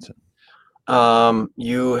Wisconsin?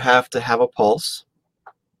 You have to have a pulse.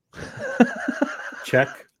 Check.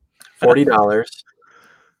 $40.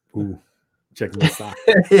 Ooh, check this out.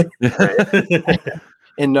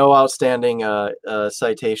 And no outstanding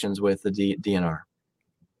citations with the DNR.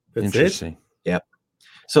 That's Interesting. Yep.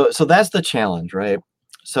 So that's the challenge, right?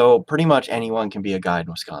 So pretty much anyone can be a guide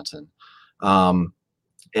in Wisconsin.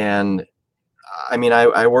 And I mean,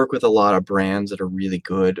 I work with a lot of brands that are really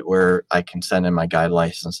good, where I can send in my guide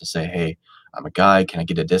license and say, hey, I'm a guide. Can I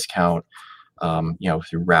get a discount?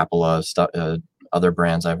 Through Rapala, other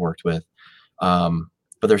brands I've worked with.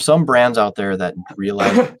 But there's some brands out there that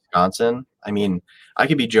realize Wisconsin. I mean, I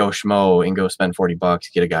could be Joe Schmo and go spend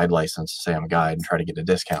 $40, get a guide license, say I'm a guide, and try to get a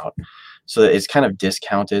discount. So it's kind of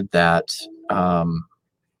discounted that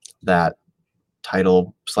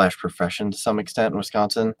title / profession to some extent in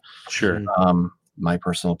Wisconsin. Sure. My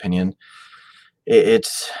personal opinion.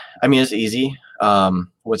 It's easy.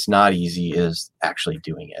 What's not easy is actually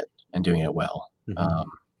doing it and doing it well.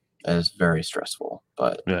 It's very stressful,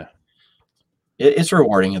 but yeah, it's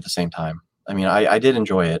rewarding at the same time. I mean, I did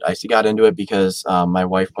enjoy it. I got into it because my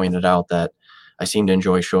wife pointed out that I seem to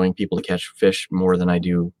enjoy showing people to catch fish more than I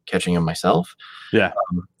do catching them myself. Yeah.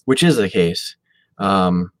 Which is the case.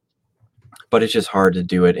 But it's just hard to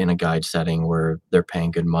do it in a guide setting where they're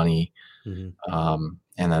paying good money. And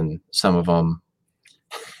then some of them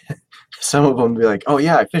be like, oh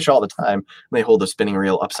yeah, I fish all the time. And they hold the spinning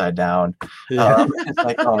reel upside down. It's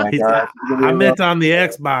like, oh my God. I meant on the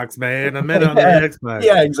Xbox, man. I meant on the Xbox.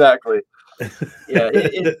 Yeah, exactly. Yeah,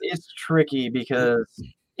 it's tricky because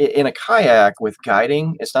in a kayak with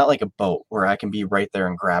guiding, it's not like a boat where I can be right there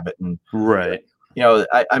and grab it. And right.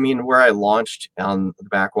 I mean, where I launched on the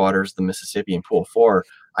backwaters, the Mississippi and Pool 4,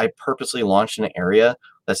 I purposely launched in an area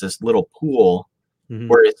that's this little pool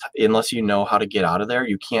where unless you know how to get out of there,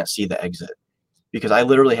 you can't see the exit, because I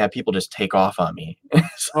literally had people just take off on me.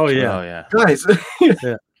 Oh yeah. Guys,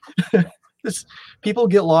 yeah. People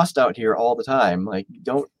get lost out here all the time. Like,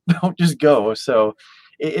 don't just go. So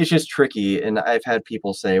it's just tricky. And I've had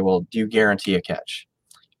people say, well, do you guarantee a catch?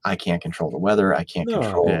 I can't control the weather. I can't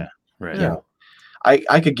control. Yeah. Right.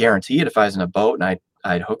 I could guarantee it if I was in a boat and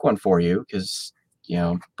I'd hook one for you, because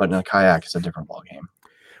but in a kayak it's a different ballgame.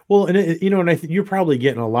 Well, and and I think you're probably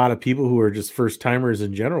getting a lot of people who are just first timers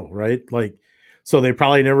in general, right? Like, so they've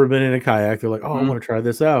probably never been in a kayak. They're like, oh, I want to try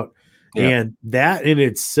this out. Yeah. And that in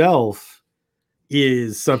itself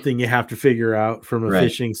is something you have to figure out from a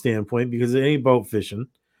fishing standpoint, because it ain't boat fishing.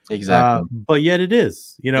 Exactly. But yet it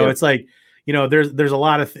is, it's like, there's a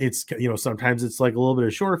lot of, it's, sometimes it's like a little bit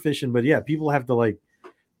of shore fishing, but yeah, people have to like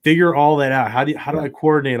figure all that out. How do I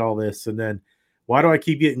coordinate all this? And then why do I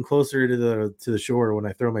keep getting closer to the shore when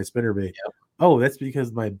I throw my spinnerbait? Yep. Oh, that's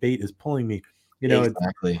because my bait is pulling me,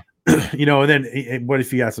 exactly. And then what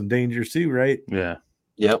if you got some dangers too, right? Yeah.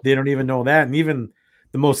 Yep. They don't even know that. And even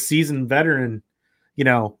the most seasoned veteran,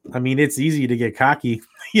 I mean, it's easy to get cocky,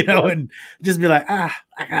 and just be like, I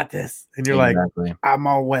got this. And you're like, I'm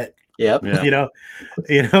all wet. Yep.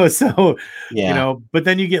 Yeah. So, but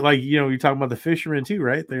then you get like, you're talking about the fishermen too,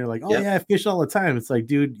 right? They're like, oh yeah, I fish all the time. It's like,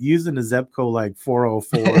 dude, using a Zebco like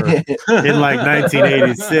 404 in like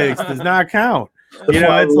 1986 does not count.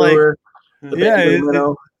 It's like,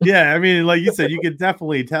 I mean, like you said, you could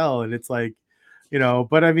definitely tell. And it's like,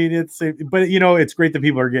 But I mean, it's great that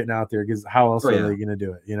people are getting out there because how else are yeah. they going to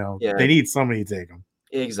do it? Yeah. They need somebody to take them.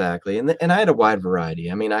 Exactly. And I had a wide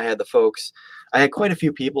variety. I mean, I had quite a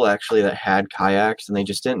few people actually that had kayaks and they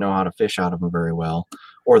just didn't know how to fish out of them very well,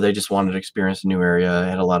 or they just wanted to experience a new area. I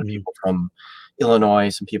had a lot of people from Illinois,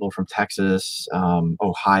 some people from Texas,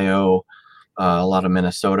 Ohio, a lot of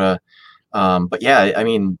Minnesota. But yeah, I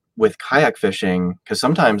mean, with kayak fishing, because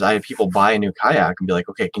sometimes I have people buy a new kayak and be like,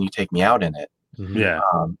 okay, can you take me out in it? Yeah.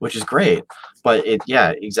 Which is great. But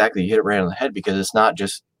exactly. You hit it right on the head, because it's not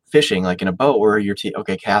just fishing like in a boat where you're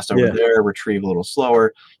cast over there, retrieve a little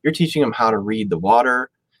slower. You're teaching them how to read the water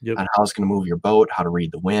and how it's going to move your boat, how to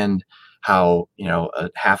read the wind, how a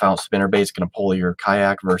half-ounce spinnerbait is going to pull your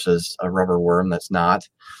kayak versus a rubber worm that's not.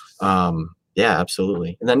 Yeah,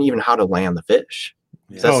 absolutely. And then even how to land the fish.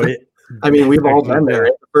 I mean, we've all been there.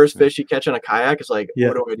 The first fish you catch on a kayak is like,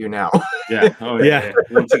 what do I do now? Yeah. Oh yeah.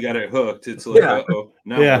 Once you got it hooked, it's like,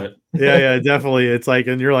 yeah, definitely. It's like,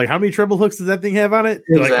 and you're like, how many treble hooks does that thing have on it?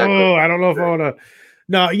 You're like, I don't know if I want to.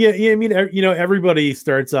 No, I mean, everybody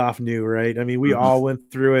starts off new, right? I mean, we all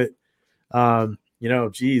went through it.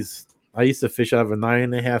 Geez, I used to fish out of a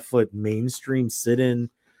 9.5 foot mainstream sit-in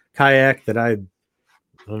kayak that I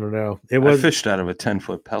don't know. I fished out of a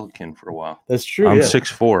 10-foot Pelican for a while. That's true. I'm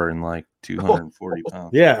 6'4" and like 240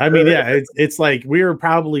 pounds. Yeah, I mean, it's like we were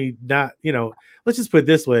probably not. Let's just put it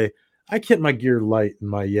this way: I kept my gear light in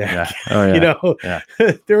my yak. Yeah. Oh, yeah.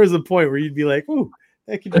 There was a point where you'd be like, "Ooh,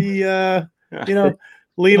 that could be,"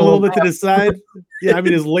 lean a little bit to the side. Yeah, I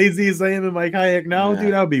mean, as lazy as I am in my kayak now,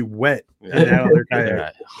 dude, I'll be wet in another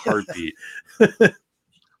kayak. Heartbeat.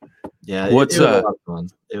 Yeah, it was a lot of fun.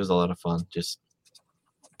 It was a lot of fun. Just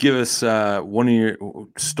give us one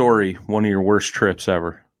of your worst trips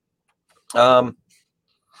ever. So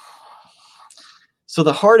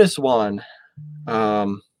the hardest one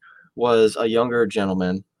was a younger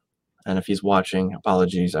gentleman, and if he's watching,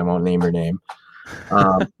 apologies, I won't name your name.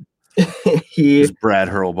 He was Brad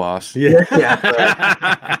Hurlboss.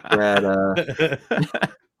 Brad.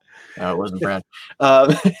 No, it wasn't Brad.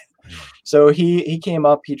 So he came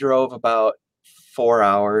up. He drove about 4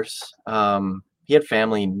 hours. He had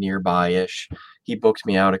family nearby-ish. He booked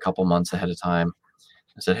me out a couple months ahead of time.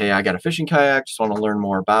 I said, "Hey, I got a fishing kayak. Just want to learn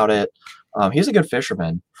more about it." He's a good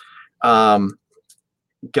fisherman.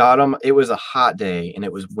 Got him. It was a hot day and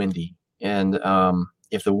it was windy. And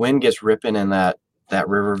if the wind gets ripping in that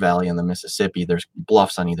river valley in the Mississippi, there's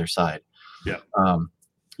bluffs on either side. Yeah.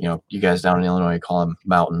 You guys down in Illinois call them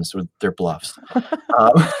mountains. They're bluffs.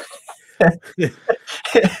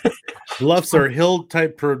 Bluffs are hill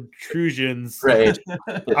type protrusions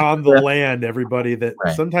on the land, everybody, that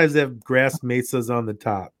sometimes they have grass mesas on the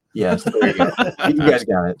top. Yes, there you go. You guys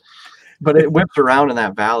got it. But it whips around in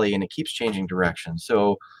that valley and it keeps changing direction.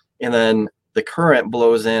 So, and then the current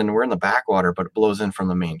blows in. We're in the backwater, but it blows in from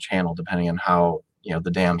the main channel, depending on how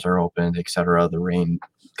the dams are opened, etc. The rain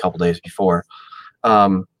a couple days before.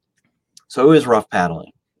 So it was rough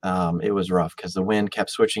paddling. It was rough because the wind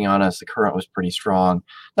kept switching on us. The current was pretty strong.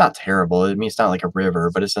 Not terrible. I mean, it's not like a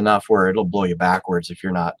river, but it's enough where it'll blow you backwards if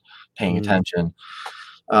you're not paying attention.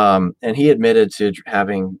 And he admitted to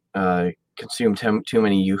having consumed too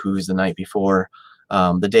many yoo-hoos the night before,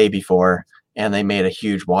 the day before, and they made a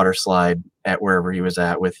huge water slide at wherever he was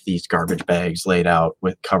at with these garbage bags laid out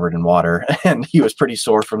covered in water. And he was pretty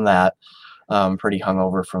sore from that, pretty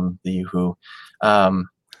hungover from the yoo-hoo.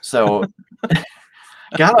 So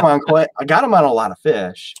got him on a lot of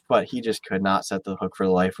fish, but he just could not set the hook for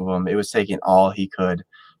the life of him. It was taking all he could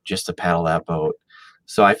just to paddle that boat.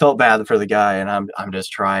 So I felt bad for the guy, and I'm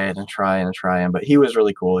just trying, but he was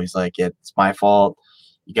really cool. He's like, "It's my fault.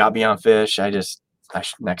 You got me on fish.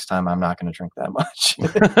 Next time I'm not going to drink that much."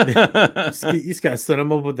 You just got to set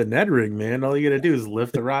him up with the Ned rig, man. All you got to do is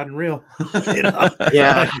lift the rod and reel.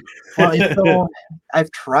 Yeah. Well,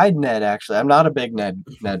 I've tried Ned, actually. I'm not a big Ned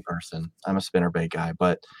person. I'm a spinnerbait guy,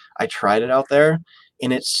 but I tried it out there,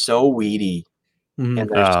 and it's so weedy. Mm-hmm.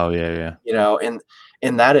 And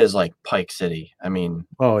and that is like Pike City. I mean,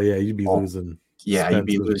 you'd be losing. Yeah, you'd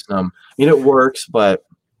be losing them. I mean, it works, but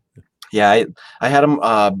yeah, I had him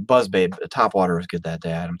buzzbait. Topwater was good that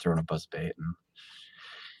day. I had him throwing a buzzbait, and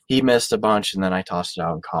he missed a bunch, and then I tossed it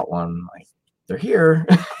out and caught one. Like, they're here.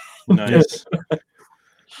 Nice.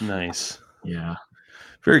 Yeah.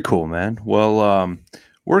 Very cool, man. Well,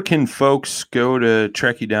 where can folks go to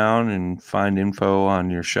track you down and find info on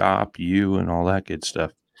your shop, you, and all that good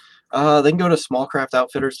stuff? They can go to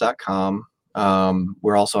smallcraftoutfitters.com.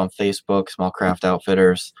 We're also on Facebook, Smallcraft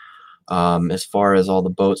Outfitters. As far as all the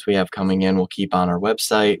boats we have coming in, we'll keep on our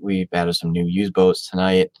website. We've added some new used boats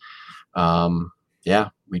tonight. yeah,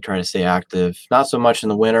 we try to stay active. Not so much in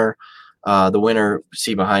the winter. The winter,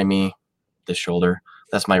 see behind me, this shoulder,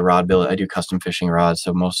 that's my rod billet. I do custom fishing rods.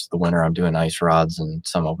 So most of the winter I'm doing ice rods and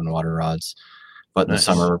some open water rods. But in the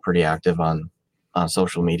summer, we're pretty active on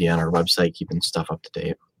social media and our website, keeping stuff up to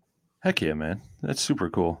date. Heck yeah, man. That's super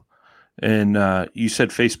cool. And you said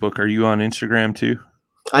Facebook. Are you on Instagram too?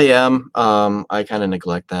 I am. I kind of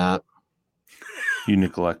neglect that. You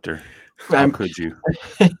neglector. How could you?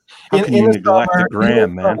 How can in you the neglect summer, the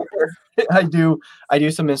gram, man? I do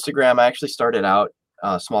some Instagram. I actually started out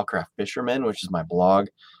Small Craft Fisherman, which is my blog,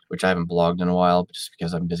 which I haven't blogged in a while just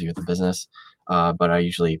because I'm busy with the business. But I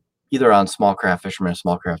usually either on Small Craft Fisherman or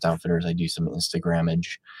Small Craft Outfitters, I do some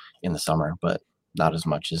Instagrammage in the summer, but not as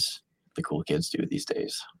much as the cool kids do these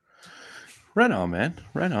days. Right on, man.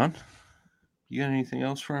 Right on. You got anything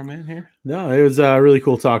else for our man here? No, it was really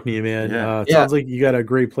cool talking to you, man. Yeah. Sounds like you got a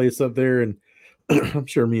great place up there, and I'm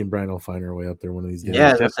sure me and Brian will find our way up there one of these days.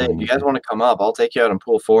 Yeah, if you guys want to come up, I'll take you out in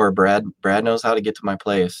Pool 4. Brad knows how to get to my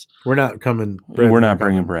place. We're not coming. We're not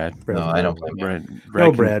bringing Brad. No, I don't blame you.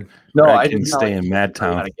 Brad. No, I didn't stay in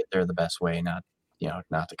Madtown. How to get there the best way, not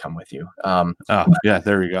to come with you. Oh, yeah,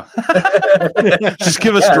 there we go. Just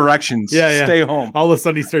give us directions. Yeah. Stay home. All of a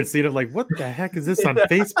sudden, you start seeing it like, what the heck is this on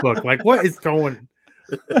Facebook? Like, what is going?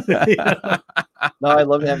 No, I'd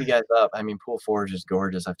love to have you guys up. I mean, Pool 4 is just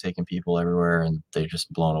gorgeous. I've taken people everywhere, and they're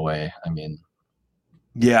just blown away. I mean,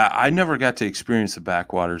 yeah, I never got to experience the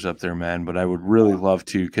backwaters up there, man, but I would really love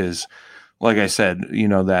to because, like I said,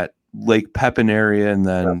 that Lake Pepin area and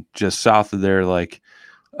then just south of there, like,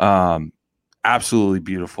 absolutely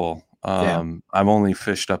beautiful. I've only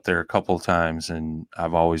fished up there a couple of times, and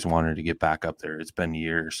I've always wanted to get back up there. It's been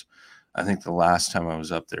years. I think the last time I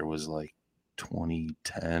was up there was like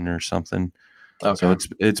 2010 or something. Okay. So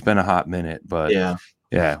it's been a hot minute, but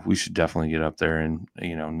yeah, we should definitely get up there. And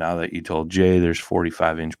now that you told Jay there's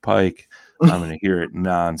 45-inch pike, I'm going to hear it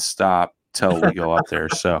nonstop till we go up there.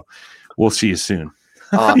 So we'll see you soon.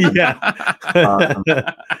 Yeah. I'm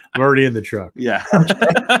already in the truck. Yeah.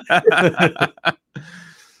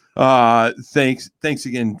 Thanks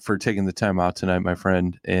again for taking the time out tonight, my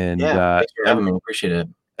friend. And thanks for having me. Appreciate it.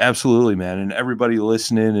 Absolutely, man. And everybody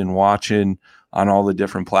listening and watching on all the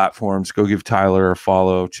different platforms, go give Tyler a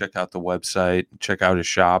follow. Check out the website. Check out his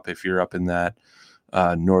shop. If you're up in that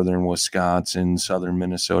northern Wisconsin, southern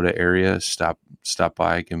Minnesota area, stop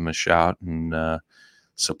by, give him a shout, and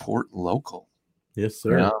support local. Yes,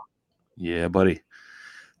 sir. Yeah, buddy.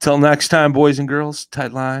 Till next time, boys and girls,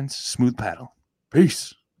 tight lines, smooth paddle.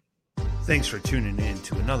 Peace. Thanks for tuning in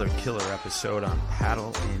to another killer episode on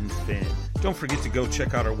Paddle and Fin. Don't forget to go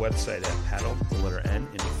check out our website at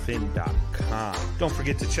paddle_and_fin.com. Don't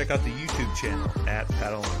forget to check out the YouTube channel at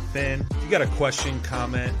Paddle and Fin. If you got a question,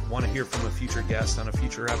 comment, want to hear from a future guest on a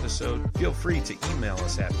future episode, feel free to email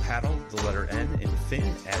us at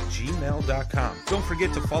paddle_and_fin@gmail.com. Don't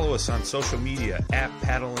forget to follow us on social media at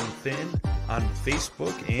Paddle and Fin on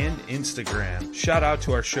Facebook and Instagram. Shout out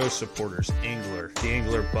to our show supporters, Angler. The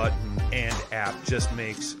Angler button and app just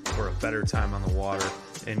makes for a better time on the water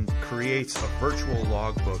and creates a virtual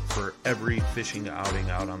logbook for every fishing outing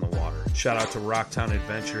out on the water. Shout out to Rocktown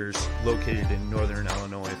Adventures, located in northern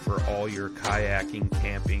Illinois, for all your kayaking,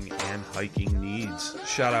 camping, and hiking needs.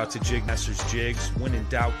 Shout out to Jigmasters Jigs. When in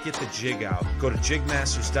doubt, get the jig out. Go to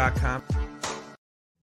jigmasters.com